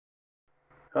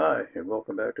Hi, and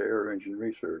welcome back to Air Engine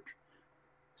Research.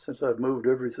 Since I've moved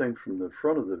everything from the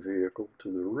front of the vehicle to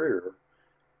the rear,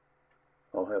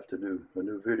 I'll have to do a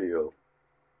new video.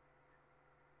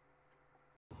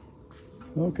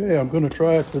 Okay, I'm going to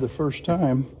try it for the first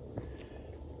time.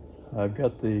 I've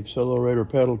got the accelerator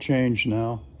pedal changed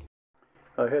now.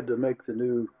 I had to make the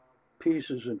new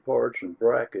pieces and parts and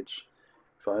brackets.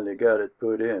 Finally got it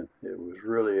put in. It was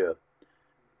really a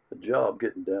job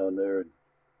getting down there and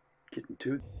getting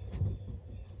to.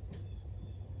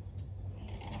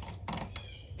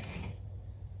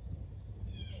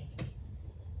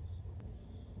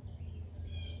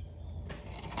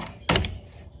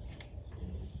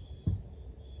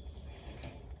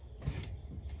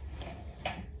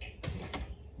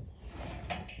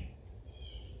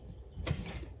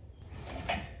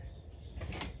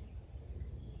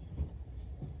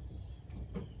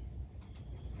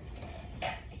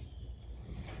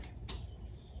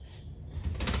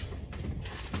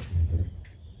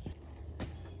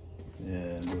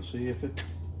 And we'll see if it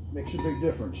makes a big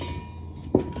difference.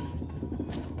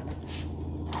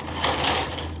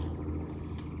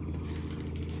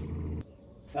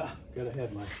 Gotta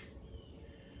have my...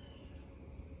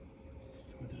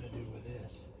 What did I do with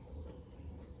this?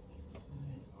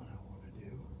 What I want to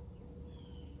do.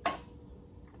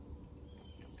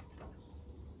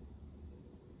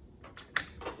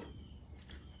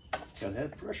 Gotta have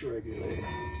the pressure regulator.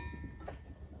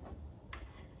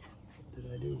 What did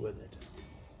I do with it?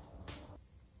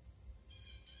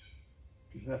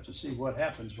 You have to see what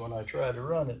happens when I try to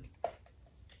run it.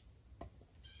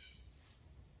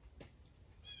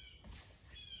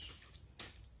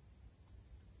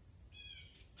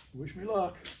 Wish me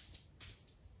luck.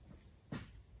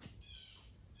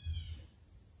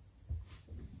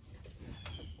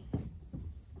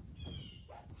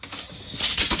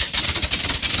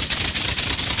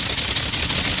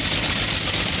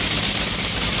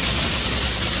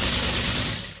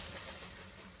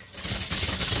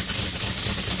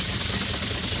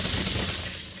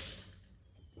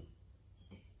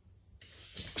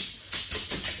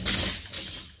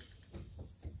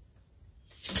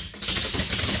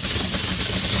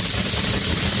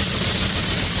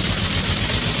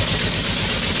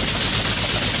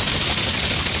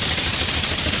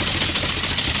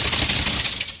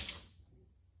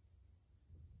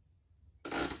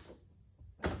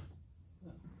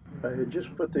 I had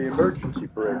just put the emergency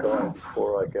brake on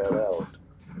before I got out.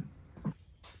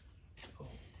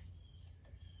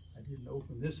 I didn't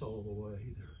open this all the way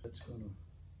either. That's going to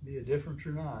be a difference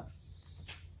or not.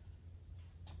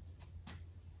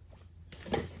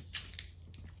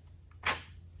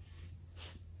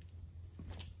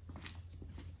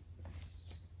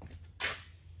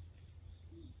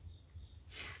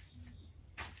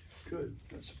 Good,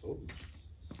 I suppose.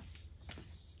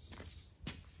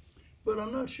 But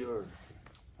I'm not sure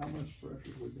how much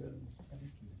pressure we got in the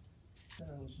tank.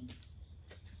 1,000.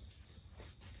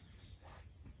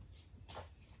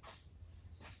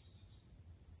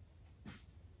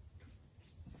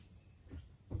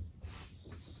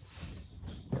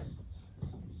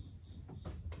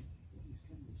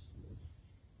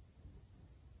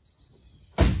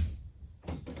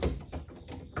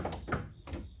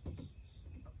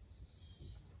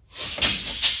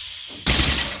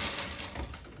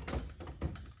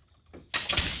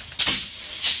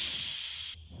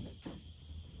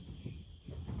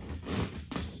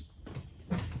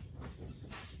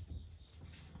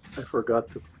 I forgot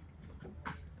to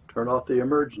turn off the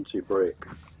emergency brake.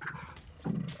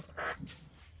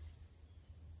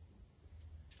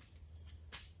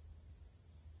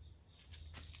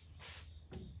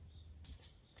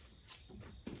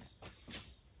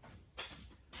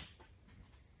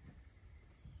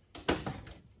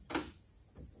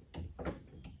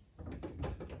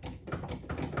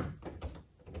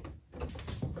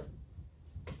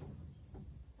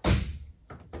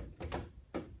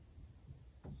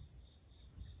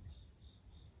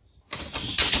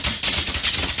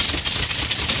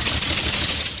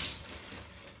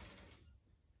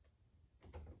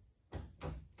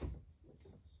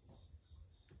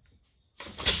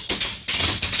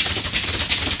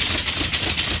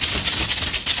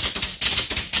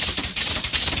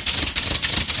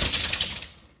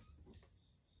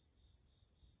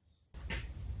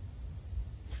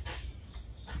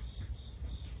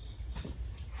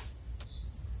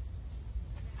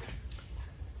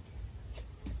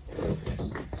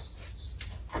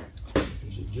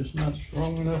 Just not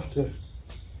strong enough to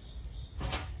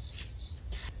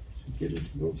get it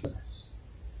to go fast.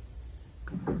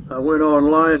 I went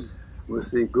online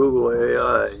with the Google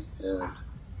AI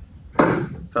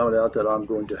and found out that I'm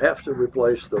going to have to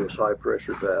replace those high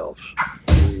pressure valves.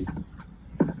 The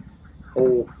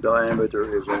hole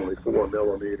diameter is only 4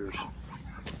 millimeters,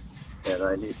 and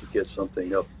I need to get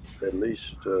something up at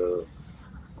least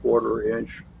 1/4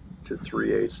 inch to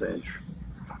 3/8 inch.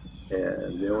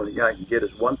 And the only thing I can get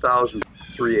is 1,000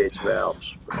 3/8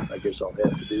 valves. I guess I'll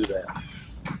have to do that.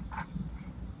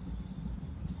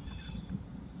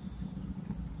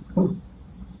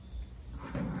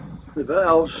 The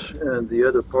valves and the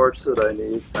other parts that I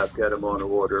need, I've got them on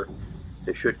order.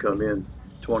 They should come in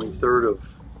 23rd of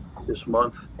this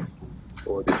month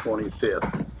or the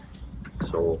 25th.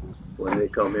 So when they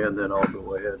come in, then I'll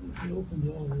go ahead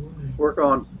and work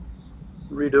on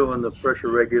redoing the pressure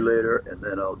regulator, and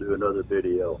then I'll do another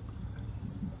video.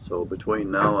 So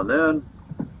between now and then,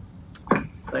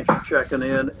 thanks for checking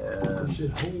in, and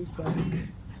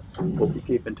hope you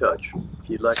keep in touch. If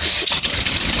you'd like to